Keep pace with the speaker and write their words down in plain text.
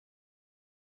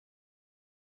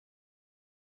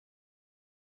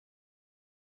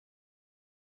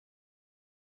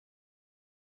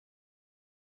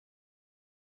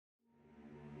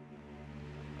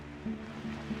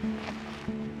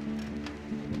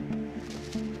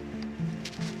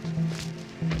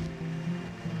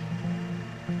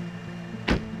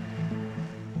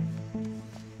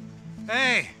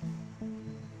Hey,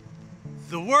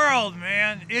 the world,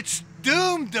 man, it's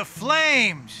doomed to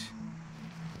flames.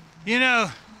 You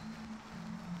know,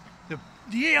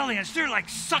 the aliens, they're like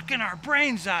sucking our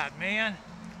brains out, man.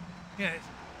 Yeah,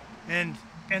 and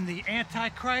the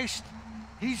Antichrist,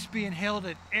 he's being held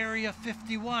at Area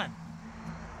 51.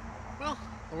 Well,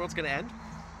 the world's gonna end.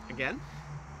 Again.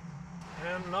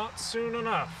 And not soon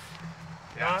enough.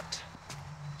 Yeah. Not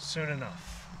soon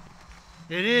enough.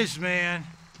 It is, man.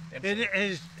 It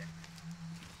is.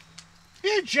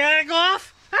 You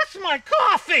jagoff! That's my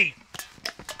coffee!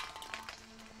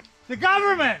 The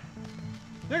government!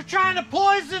 They're trying to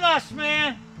poison us,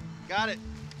 man! Got it.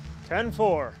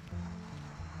 10-4.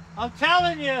 I'm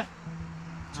telling you.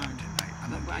 Some tonight.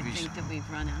 I'm I gonna give you think some. that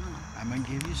we've run out. I'm gonna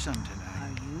give you some tonight. Are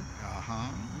you?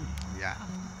 Uh-huh. Yeah.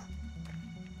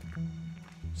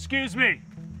 Excuse me.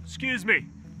 Excuse me.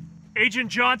 Agent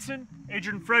Johnson,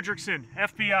 Agent Fredrickson,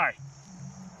 FBI.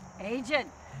 Agent.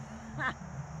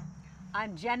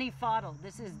 I'm Jenny Foddle.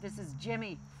 This is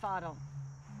Jimmy Foddle.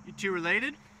 You two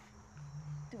related?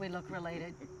 Do we look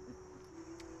related?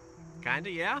 Kinda,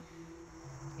 yeah.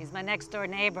 He's my next door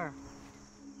neighbor.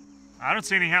 I don't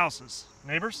see any houses.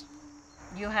 Neighbors?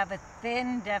 You have a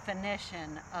thin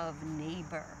definition of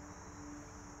neighbor.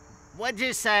 What'd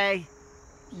you say?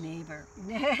 Neighbor.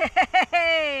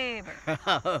 Neighbor.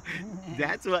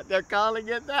 That's what they're calling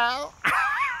it now.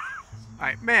 All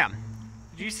right, ma'am.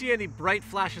 Did you see any bright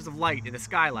flashes of light in the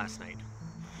sky last night?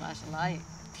 Flash of light.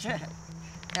 That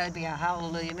would be a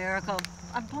hallelujah miracle.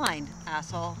 I'm blind,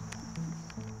 asshole.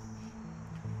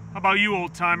 How about you,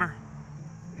 old timer?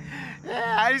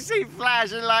 Yeah, I see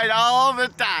flashing light all the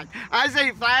time. I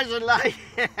see flashing light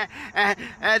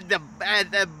at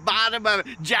the bottom of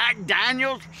Jack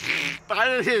Daniels,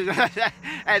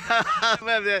 at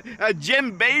the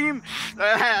Jim Beam,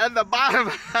 at the bottom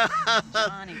of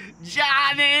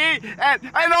Johnny,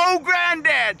 and old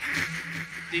Granddad.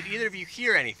 Did either of you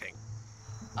hear anything?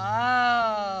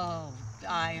 Oh,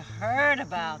 I heard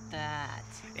about that.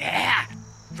 Yeah,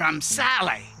 from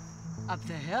Sally. Up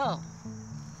the hill.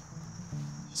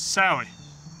 Sally.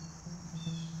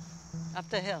 Up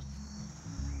the hill.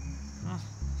 Oh,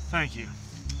 thank you.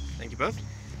 Thank you both.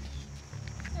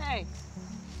 Hey.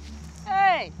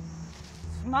 Hey.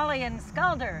 Smully and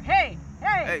Skulder. Hey.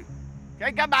 Hey.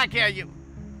 Hey, come back here, you.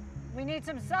 We need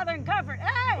some southern comfort.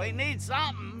 Hey. We need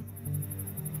something.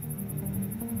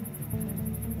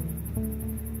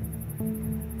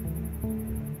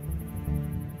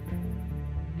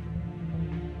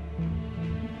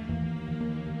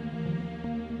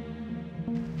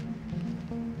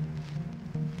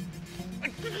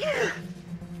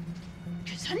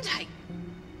 Gesundheit.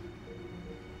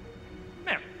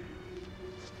 Ma'am.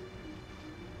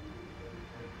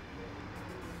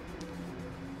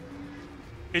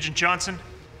 Agent Johnson,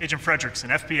 Agent Fredrickson,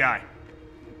 FBI.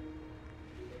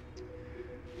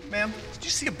 Ma'am, did you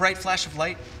see a bright flash of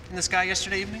light in the sky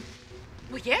yesterday evening?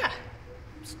 Well, yeah.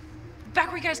 Back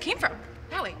where you guys came from.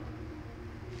 That way.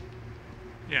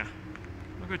 Yeah,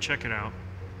 I'll go check it out.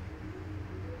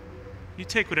 You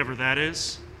take whatever that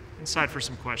is inside for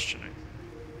some questioning.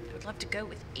 I would love to go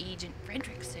with Agent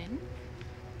Fredrickson.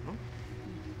 Oh.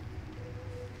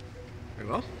 Very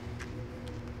well.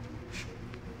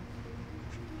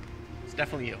 It's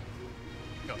definitely you.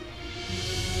 Go.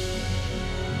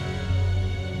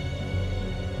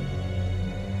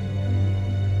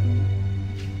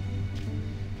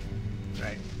 All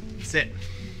right, sit.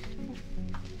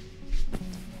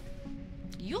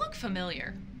 You look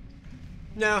familiar.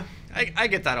 No, I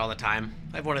get that all the time.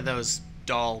 I have one of those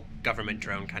dull government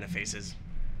drone kind of faces.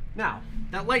 Now,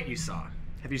 that light you saw,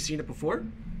 have you seen it before?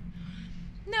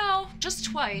 No, just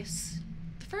twice.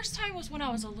 The first time was when I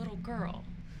was a little girl.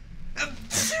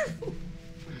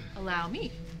 Allow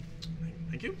me.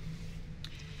 Thank you.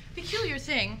 Peculiar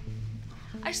thing.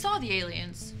 I saw the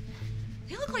aliens.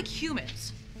 They look like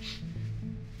humans.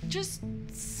 Just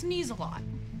sneeze a lot.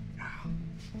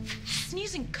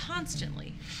 Sneezing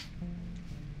constantly.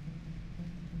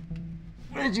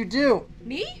 What did you do?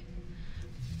 Me?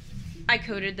 I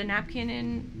coated the napkin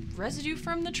in residue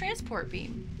from the transport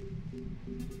beam.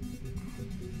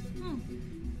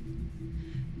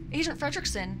 Agent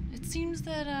Fredrickson, it seems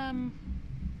that,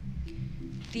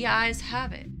 the eyes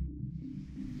have it.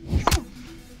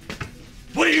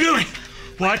 What are you doing?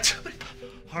 What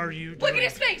are you doing? Look at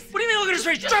his face! What do you mean look at his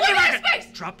face? Just Drop the look at racket! his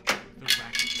face! Drop the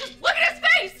racket. Just look at his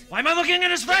face! Why am I looking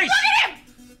at his face? Look at him!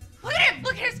 Look at him!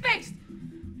 Look at his face!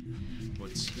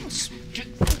 Get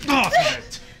off of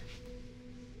it!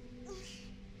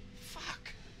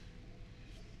 Fuck.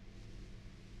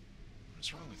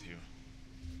 What's wrong with you?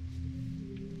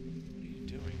 What are you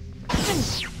doing?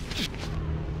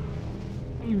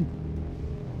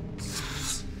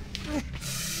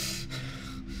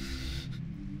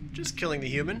 Just killing the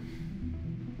human.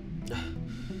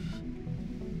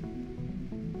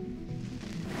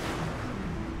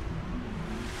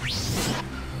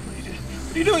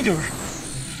 What are you doing to her?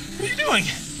 What are you doing?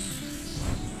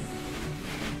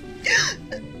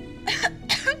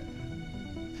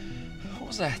 What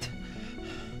was that?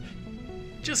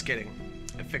 Just kidding.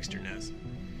 I fixed her nose.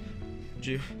 Did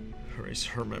you erase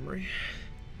her memory?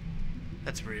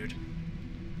 That's rude.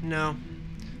 No.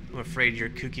 I'm afraid your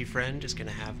kooky friend is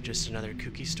gonna have just another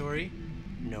kooky story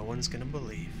no one's gonna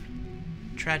believe.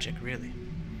 Tragic, really.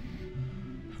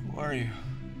 Who are you?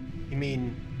 You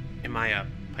mean, am I a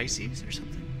Pisces or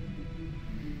something?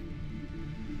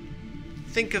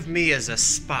 Think of me as a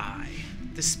spy.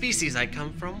 The species I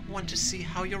come from want to see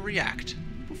how you'll react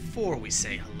before we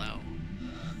say hello.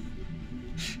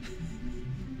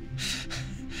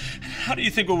 How do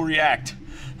you think we'll react?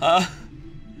 Huh?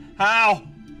 How?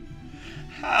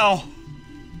 How?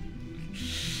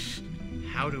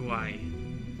 How do I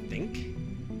think?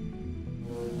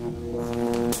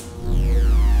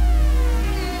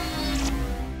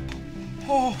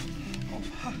 Oh,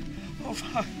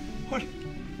 what do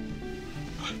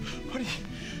you...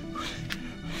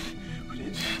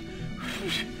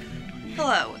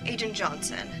 Hello, Agent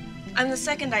Johnson. I'm the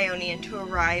second Ionian to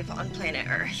arrive on planet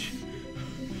Earth.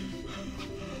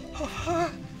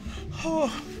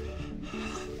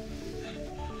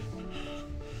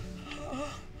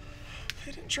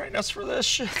 They didn't train us for this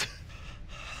shit.